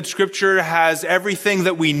think that Scripture has everything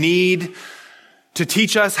that we need to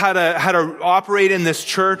teach us how to operate in this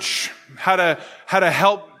church, how to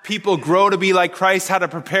help people grow to be like Christ, how to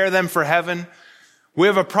prepare them for heaven. We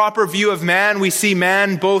have a proper view of man. We see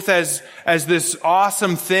man both as this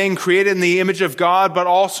awesome thing created in the image of God, but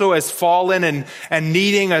also as fallen and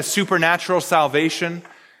needing a supernatural salvation.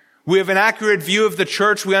 We have an accurate view of the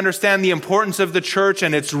church. We understand the importance of the church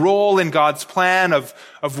and its role in God's plan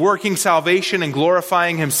of working salvation and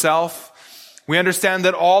glorifying Himself. We understand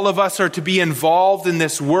that all of us are to be involved in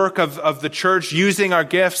this work of the church, using our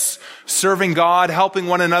gifts, serving God, helping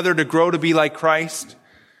one another to grow to be like Christ.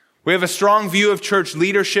 We have a strong view of church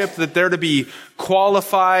leadership, that they're to be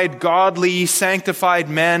qualified, godly, sanctified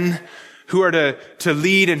men who are to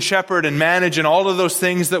lead and shepherd and manage and all of those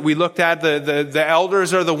things that we looked at. The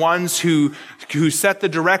elders are the ones who set the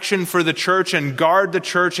direction for the church and guard the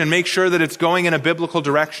church and make sure that it's going in a biblical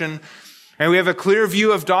direction. And we have a clear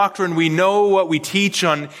view of doctrine. We know what we teach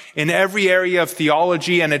in every area of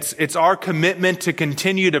theology, and it's our commitment to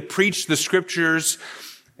continue to preach the scriptures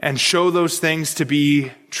and show those things to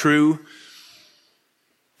be true.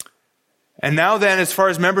 And now then, as far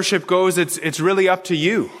as membership goes, it's really up to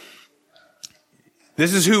you.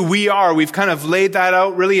 This is who we are. We've kind of laid that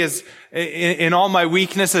out really as in all my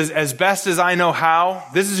weakness as best as I know how.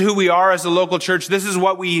 This is who we are as a local church. This is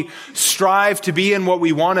what we strive to be and what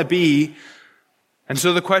we want to be. And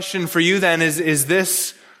so the question for you then is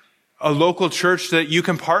this a local church that you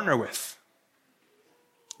can partner with?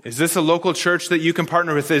 Is this a local church that you can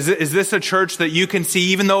partner with? Is this a church that you can see,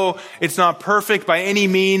 even though it's not perfect by any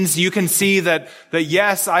means, you can see that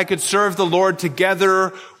yes, I could serve the Lord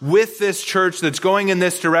together with this church that's going in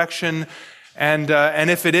this direction. And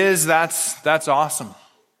if it is, that's awesome.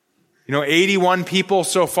 81 people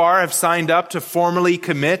so far have signed up to formally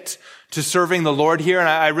commit to serving the Lord here. And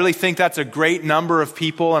I really think that's a great number of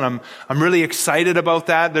people. And I'm really excited about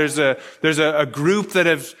that. There's a group that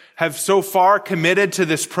have so far committed to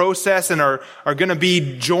this process and are going to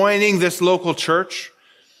be joining this local church.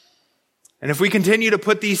 And if we continue to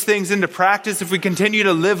put these things into practice, if we continue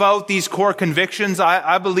to live out these core convictions,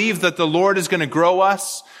 I believe that the Lord is going to grow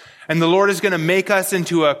us and the Lord is going to make us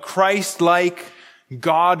into a Christ-like,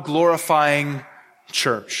 God-glorifying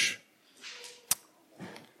church.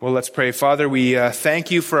 Well, let's pray. Father, we thank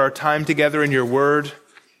you for our time together in your word.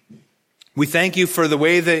 We thank you for the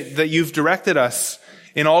way that you've directed us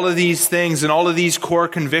in all of these things and all of these core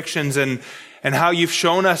convictions and how you've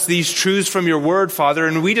shown us these truths from your word, Father.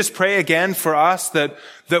 And we just pray again for us that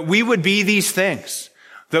we would be these things,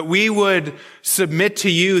 that we would submit to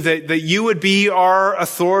you, that you would be our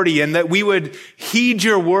authority and that we would heed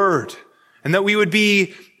your word and that we would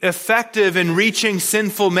be effective in reaching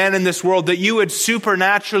sinful men in this world, that you would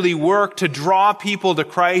supernaturally work to draw people to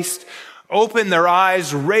Christ, open their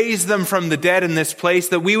eyes, raise them from the dead in this place,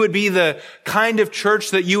 that we would be the kind of church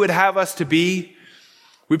that you would have us to be.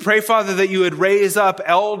 We pray, Father, that you would raise up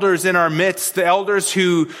elders in our midst, the elders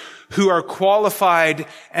who are qualified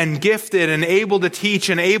and gifted and able to teach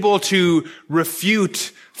and able to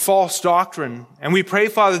refute false doctrine. And we pray,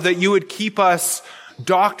 Father, that you would keep us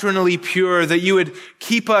doctrinally pure, that you would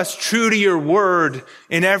keep us true to your word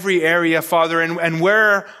in every area, Father. And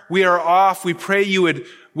where we are off, we pray you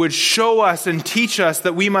would show us and teach us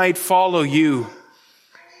that we might follow you.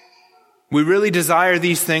 We really desire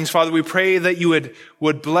these things, Father. We pray that you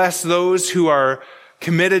would bless those who are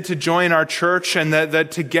committed to join our church and that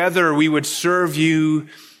together we would serve you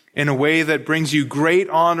in a way that brings you great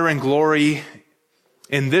honor and glory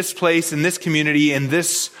in this place, in this community, in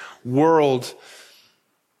this world.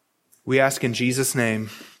 We ask in Jesus' name,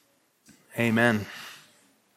 amen.